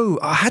bow.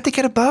 Oh, how'd they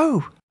get a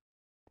bow?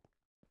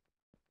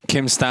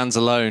 Kim stands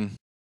alone.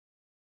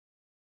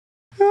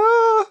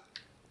 Ah.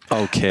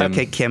 Oh, Kim.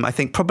 Okay, Kim. I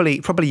think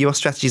probably your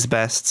strategy's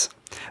best.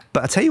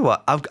 But I tell you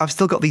what, I've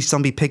still got these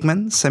zombie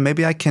pigmen, so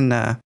maybe I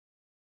can,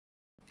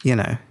 you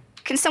know,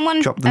 Can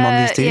someone drop them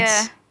on these dudes.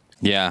 Yeah.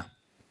 Yeah.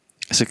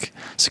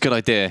 It's a good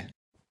idea.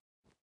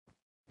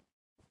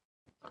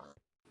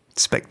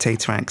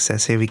 Spectator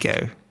access. Here we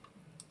go.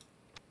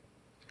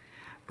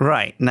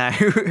 Right now,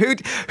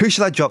 who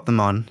should I drop them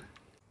on?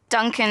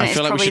 Duncan I is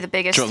feel like we probably should the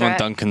biggest drop them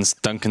threat. on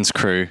Duncan's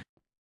crew.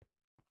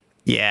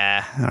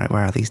 Yeah. All right.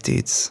 Where are these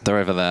dudes? They're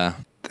over there.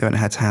 They don't know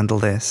how to handle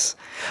this.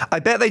 I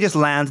bet they just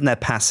land and they're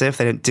passive.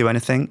 They don't do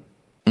anything.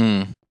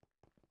 Mm.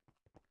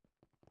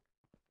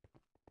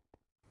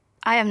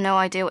 I have no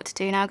idea what to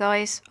do now,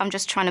 guys. I'm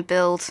just trying to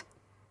build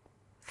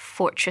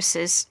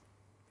fortresses.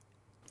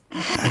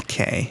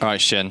 Okay. All right,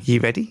 Sjin. You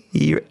ready?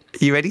 You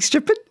ready,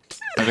 Strippin?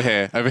 Over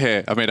here. Over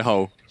here. I made a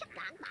hole.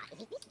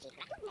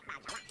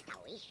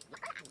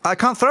 I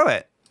can't throw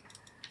it.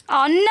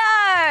 Oh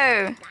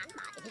no!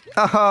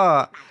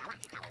 Aha!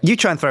 You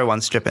try and throw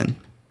one, Strippin.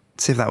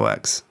 See if that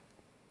works.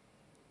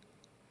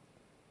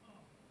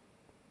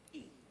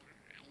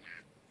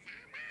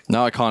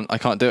 No, I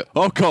can't do it.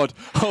 Oh god.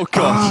 Oh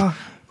god.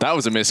 That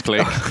was a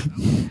misclick.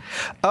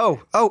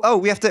 Oh!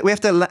 We have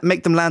to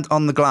make them land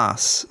on the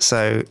glass.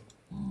 So,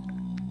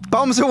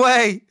 bombs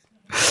away!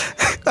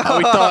 Oh,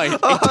 he died. He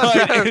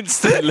died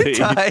instantly.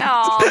 Died.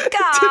 Oh,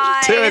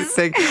 guys! Didn't do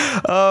anything.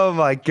 Oh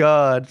my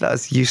god, that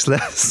was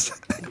useless.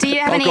 Do you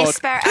have any God.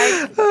 spare?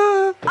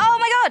 Oh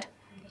my god!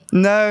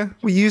 No,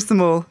 we used them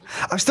all.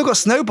 I've still got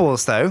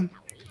snowballs though.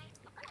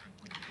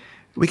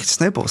 We could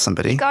snowball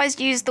somebody. You guys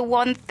used the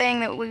one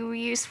thing that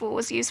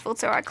was useful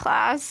to our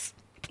class.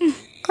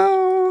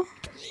 Oh.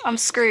 I'm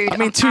screwed. I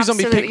mean, I'm 2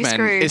 zombie absolutely pigmen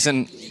screwed.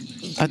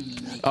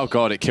 isn't. Oh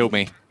god, it killed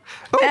me.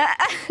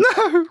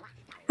 No!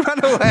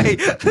 Run away!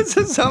 There's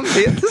a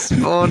zombie at the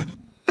spawn.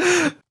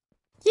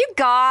 You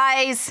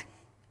guys!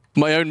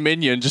 My own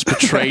minion just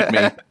betrayed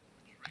me.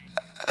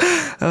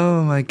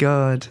 Oh my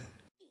god.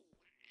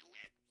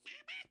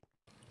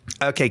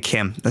 Okay,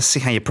 Kim, let's see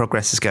how your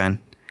progress is going.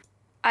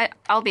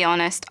 I'll be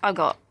honest, I've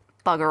got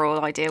bugger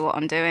all idea what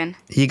I'm doing.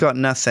 You got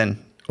nothing.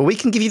 Well, we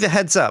can give you the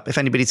heads up if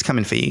anybody's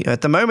coming for you.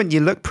 At the moment,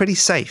 you look pretty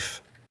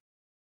safe.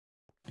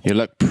 You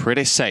look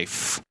pretty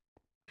safe.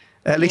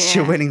 At least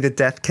Yeah. you're winning the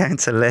death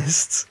counter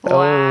lists.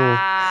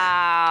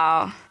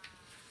 Wow.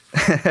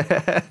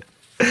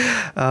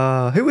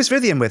 Oh. Who was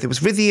Rithian with? It was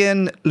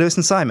Rithian, Lewis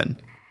and Simon.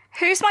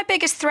 Who's my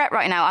biggest threat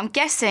right now? I'm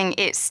guessing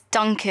it's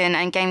Duncan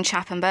and Game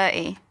Chap and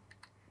Bertie.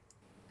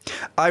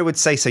 I would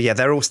say so, yeah.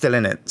 They're all still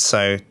in it,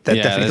 so they're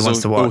definitely the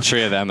ones to watch. All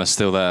 3 of them are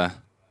still there.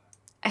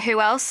 Who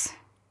else?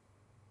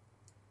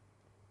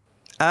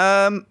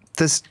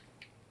 There's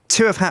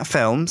 2 of Hat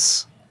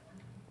Films.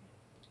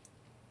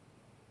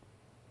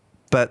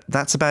 But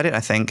that's about it, I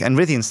think. And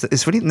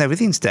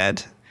Rithian's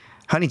dead.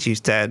 Honeydew's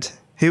dead.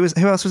 Who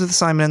else was with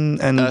Simon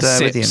and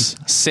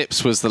Rithian?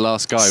 Sips was the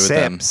last guy with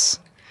them. Sips.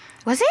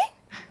 Was he?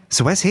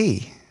 So where's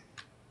he?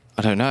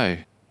 I don't know.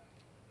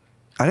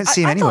 I don't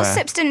see him I anywhere. thought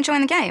Sips didn't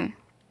join the game.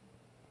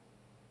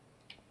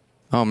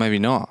 Oh, maybe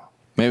not.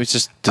 Maybe it's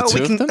just the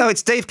 2 of them? Oh,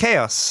 it's Dave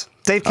Chaos.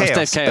 Dave Oh, Chaos.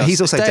 it's Dave Chaos. But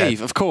he's also It's Dave,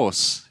 dead. of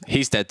course.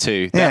 He's dead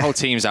too. Their Yeah. whole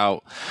team's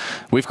out.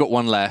 We've got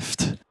 1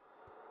 left.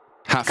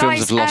 Hat Films Guys,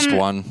 have lost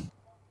 1.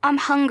 I'm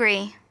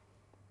hungry.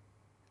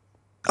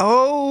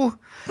 Oh.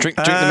 Drink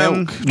the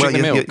milk. Drink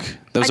the milk.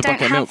 There was a I don't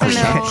bucket of milk. have the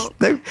wasn't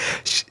there?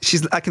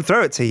 milk. No, I can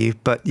throw it to you,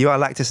 but you are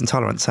lactose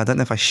intolerant, so I don't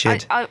know if I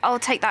should. I'll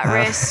take that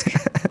risk.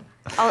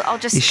 I'll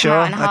just You come sure?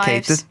 out in Okay.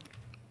 hives.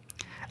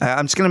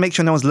 I'm just going to make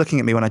sure no one's looking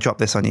at me when I drop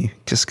this on you,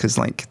 just because,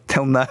 like,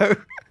 they'll know.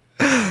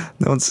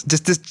 No one's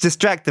just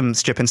distract them,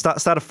 Strippin.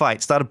 Start a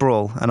fight, start a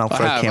brawl, and I'll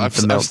throw Kim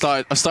the milk.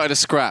 I've started a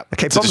scrap.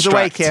 Okay, to bombs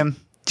away, distract. Kim. Do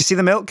you see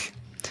the milk?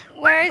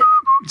 Where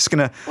Just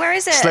gonna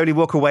is it? slowly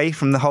walk away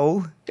from the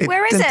hole.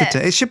 Where is it?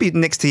 It should be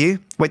next to you.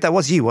 Wait, that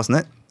was you, wasn't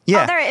it?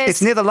 Yeah. Oh, there it is.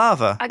 It's near the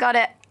lava. I got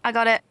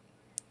it.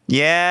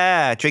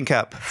 Yeah, drink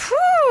up.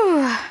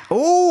 Whew.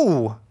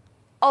 Ooh.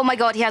 Oh my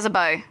god, he has a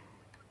bow.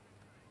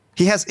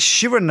 He has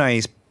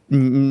Shiranai's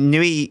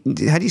Nui.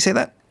 How do you say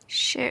that?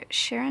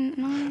 Sharon?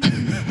 No.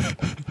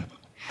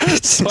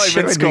 Simon's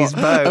Shiranai's got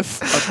bow.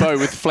 a bow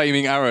with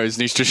flaming arrows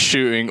and he's just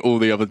shooting all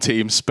the other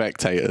team's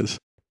spectators.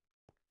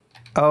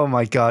 Oh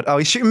my god. Oh,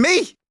 he's shooting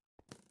me.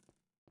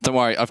 Don't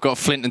worry, I've got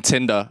Flint and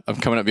Tinder. I'm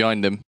coming up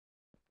behind him.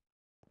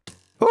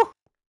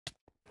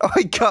 Oh,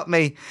 he got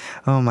me.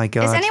 Oh my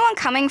god. Is anyone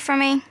coming for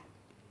me?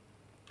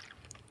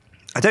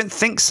 I don't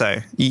think so.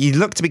 You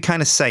look to be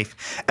kind of safe.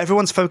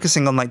 Everyone's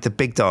focusing on like the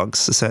big dogs,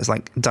 so it's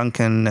like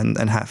Duncan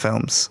and Hat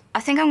Films. I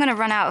think I'm going to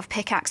run out of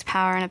pickaxe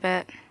power in a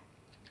bit.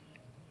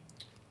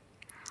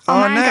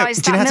 Oh, man, no! guys,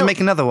 Do you that have to milk- make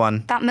another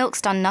one? That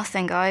milk's done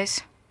nothing,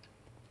 guys.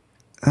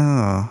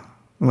 Oh,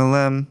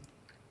 well,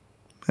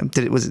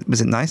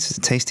 was it nice? Was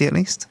it tasty at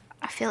least?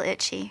 I feel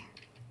itchy.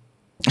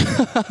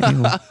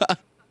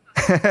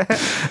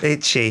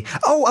 Itchy.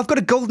 Oh, I've got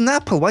a golden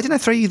apple. Why didn't I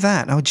throw you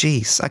that? Oh,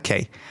 jeez.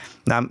 Okay.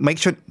 Now make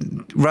sure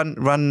run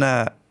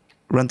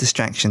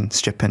distraction,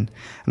 Strippin.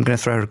 I'm going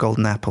to throw her a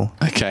golden apple.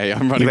 Okay,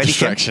 I'm running ready,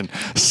 Kim? distraction.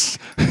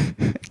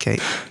 Okay,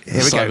 here we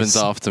go. Simon's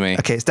after me.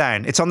 Okay, it's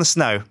down. It's on the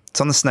snow.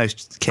 It's on the snow,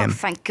 Oh, Kim.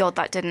 thank God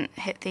that didn't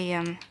hit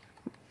the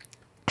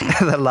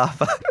The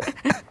lava.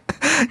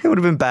 It would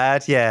have been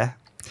bad. Yeah.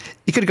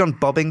 You could have gone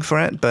bobbing for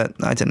it, but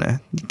I don't know.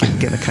 You could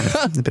get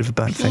a bit of a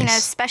burnt you know,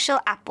 face. special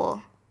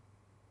apple.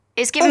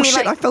 It's giving Oh me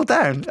shit! like I fell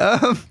down.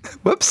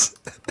 Whoops.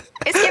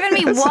 it's giving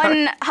me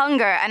Sorry. one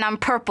hunger and I'm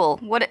purple.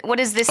 What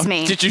does this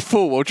mean? Did you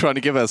fall while trying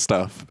to give her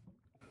stuff?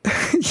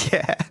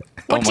 Yeah.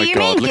 What Oh do my you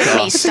God, mean look give at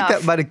me us. I think that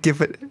stuff? might have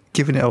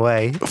given it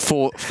away.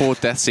 Four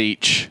deaths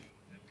each.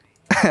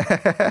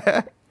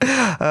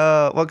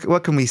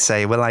 What can we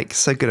say? We're like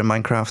so good at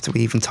Minecraft.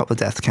 We even top the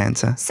death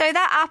counter. So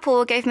that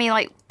apple gave me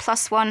like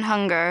 +1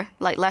 hunger,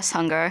 like less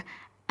hunger,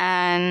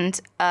 and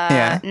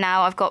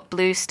now I've got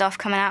blue stuff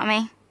coming out of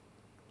me.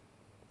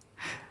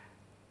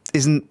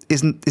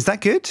 Is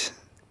that good?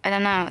 I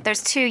don't know.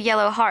 There's 2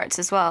 yellow hearts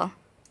as well.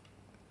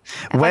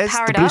 Where's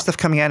the blue stuff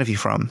coming out of you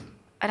from?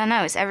 I don't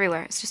know. It's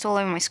everywhere. It's just all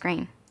over my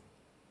screen.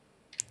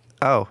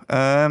 Oh,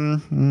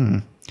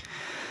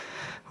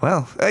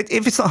 well,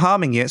 if it's not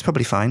harming you, it's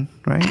probably fine,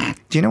 right?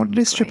 Do you know what it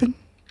is, Strippin?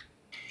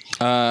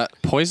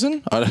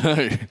 Poison? I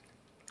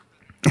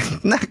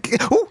don't know.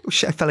 Oh,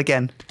 shit, I fell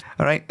again.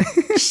 All right.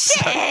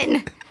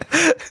 Sjin!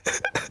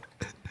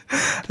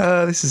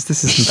 This is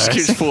embarrassing.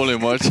 Keeps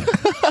falling, what?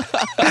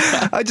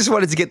 I just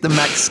wanted to get the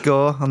max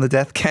score on the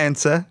death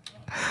counter.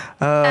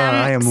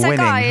 I am winning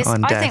guys,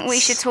 on deaths. I think we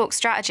should talk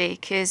strategy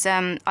because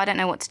I don't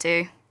know what to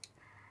do.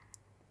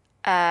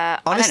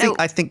 Honestly,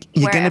 I think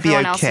you're going to be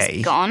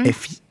okay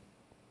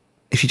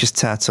if you just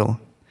turtle.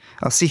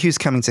 I'll see who's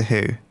coming to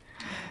who.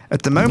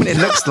 At the moment, it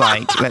looks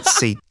like, let's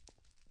see,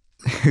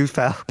 who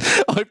fell?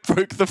 I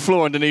broke the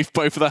floor underneath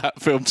both of the Hat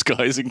Films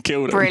guys and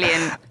killed them.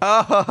 Brilliant.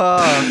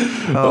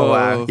 Oh,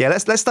 wow. Yeah,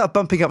 let's start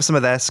bumping up some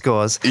of their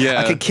scores.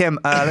 Yeah. Okay, Kim,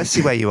 let's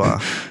see where you are.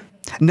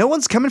 No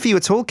one's coming for you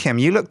at all, Kim.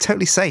 You look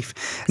totally safe.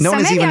 No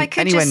one is even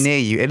anywhere near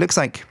you. It looks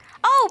like...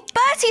 Oh,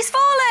 Bertie's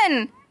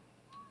fallen!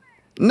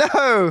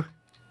 No!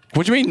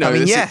 What do you mean, no? I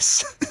mean,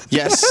 yes.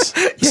 Yes.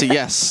 It's a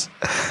yes.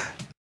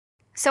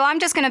 So I'm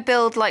just going to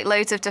build like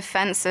loads of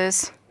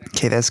defences.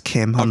 Okay, there's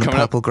Kim on the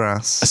purple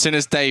grass. As soon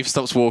as Dave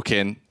stops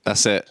walking,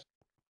 that's it.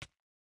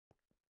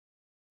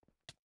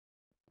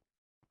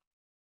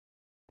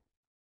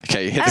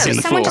 Okay, hit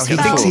the floor.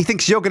 He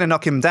thinks you're going to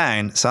knock him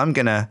down, so I'm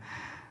gonna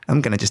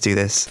just do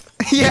this.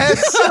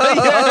 Yes!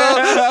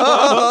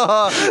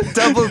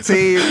 Double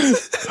teamed.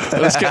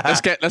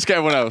 Let's get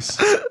everyone else.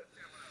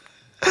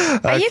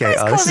 Are you guys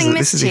causing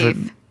mischief?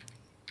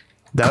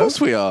 No? Of course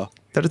we are.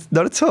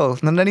 Not at all.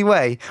 Not in any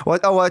way.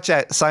 Watch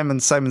out.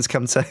 Simon's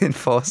come to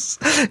enforce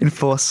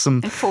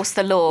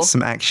the law.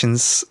 Some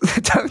actions.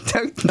 don't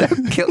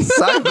kill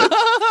Simon.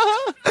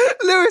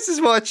 Lewis is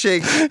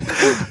watching.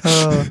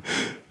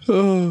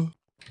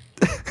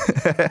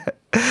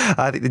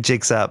 I think the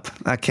jig's up.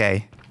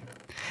 Okay.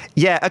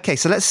 Yeah, okay,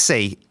 so let's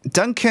see.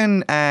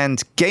 Duncan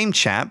and Game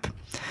Chap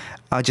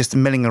are just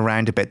milling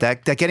around a bit. They're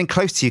getting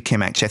close to you,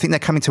 Kim, actually. I think they're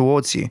coming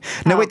towards you.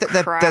 No, wait,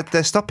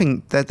 they're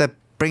stopping. They're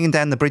bringing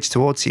down the bridge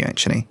towards you,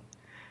 actually.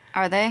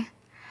 Are they?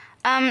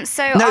 No,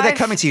 they're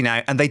coming to you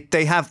now, and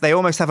they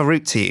almost have a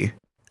route to you.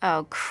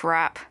 Oh,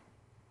 crap.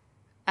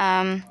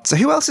 So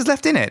who else is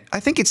left in it?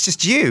 I think it's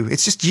just you.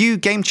 It's just you,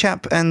 Game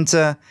Chap, and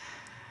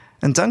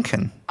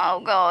Duncan. Oh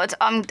God,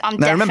 I'm definitely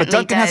now remember,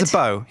 Duncan dead. has a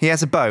bow. He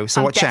has a bow,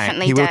 so watch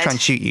out. He will try and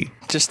shoot you.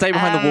 Just stay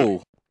behind the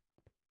wall.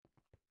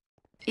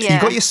 Yeah.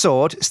 You got your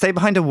sword. Stay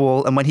behind a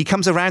wall, and when he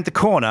comes around the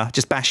corner,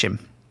 just bash him.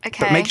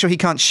 Okay. But make sure he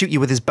can't shoot you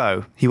with his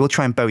bow. He will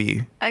try and bow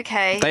you.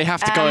 Okay. They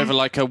have to go over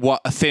like a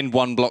thin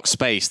 1 block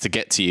space to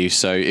get to you.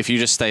 So if you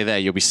just stay there,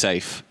 you'll be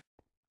safe.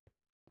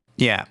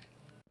 Yeah.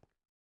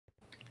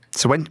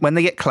 So when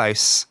they get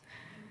close,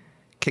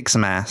 kick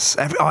some ass.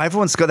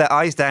 Everyone's got their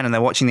eyes down and they're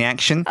watching the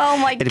action. Oh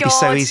my God. It'd be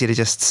so easy to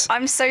just...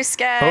 I'm so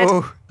scared.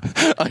 Oh.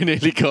 I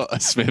nearly got a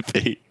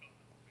Smithy.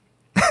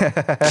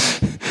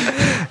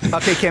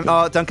 Okay, Kim.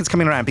 Oh, Duncan's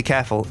coming around. Be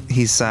careful.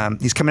 He's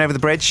coming over the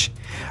bridge.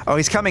 Oh,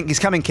 he's coming. He's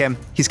coming, Kim.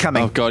 He's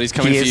coming. Oh God, he's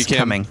coming for you, Kim.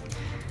 Coming.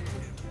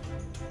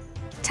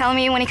 Tell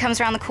me when he comes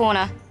around the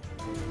corner.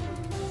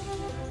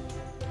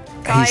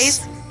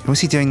 Guys. What's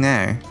he doing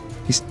now?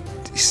 He's...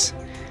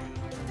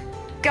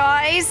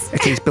 Guys.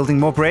 Okay, he's building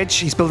more bridge.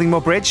 He's building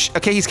more bridge.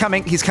 Okay, he's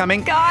coming. He's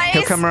coming. Guys.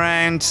 He'll come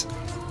around.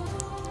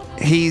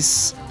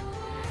 He's...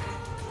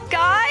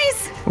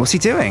 Guys. What's he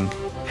doing?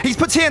 He's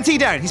put TNT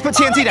down. He's put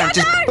TNT down. God,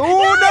 Just... no,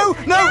 Oh,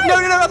 no.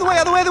 Other way.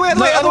 At the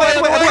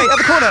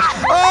corner.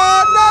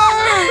 Oh, no.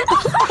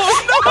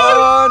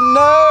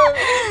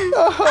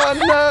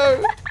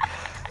 Oh,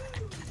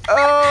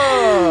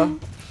 no.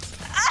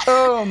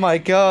 Oh, my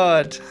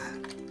God.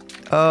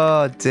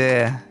 Oh,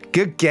 dear.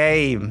 Good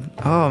game.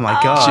 Oh,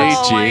 my God.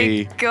 Oh,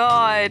 my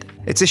God.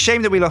 It's a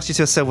shame that we lost you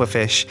to a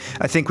silverfish.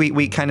 I think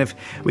we could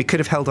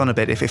have held on a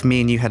bit if me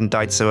and you hadn't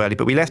died so early,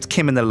 but we left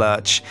Kim in the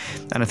lurch,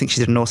 and I think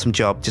she did an awesome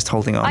job just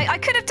holding on. I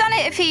could have done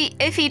it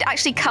if he'd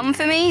actually come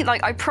for me.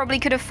 Like, I probably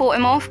could have fought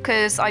him off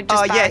because I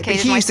just barricaded but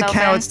he used the myself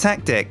coward's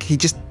tactic. He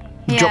just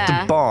dropped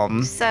a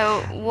bomb.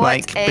 So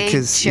what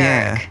jerk.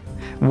 Yeah.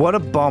 What a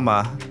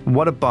bomber.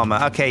 What a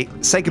bomber. Okay,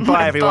 say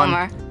goodbye, everyone.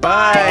 Bomber.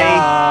 Bye.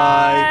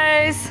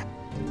 Guys.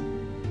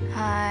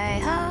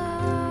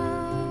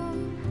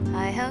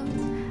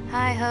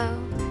 Hi-ho,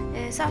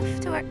 it's off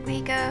to work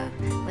we go,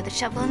 with a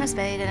shovel and a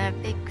spade and a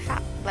big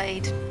fat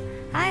blade.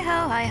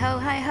 Hi-ho, hi-ho,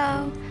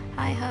 hi-ho,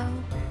 hi-ho,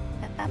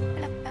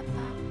 ba-ba-ba-ba-ba.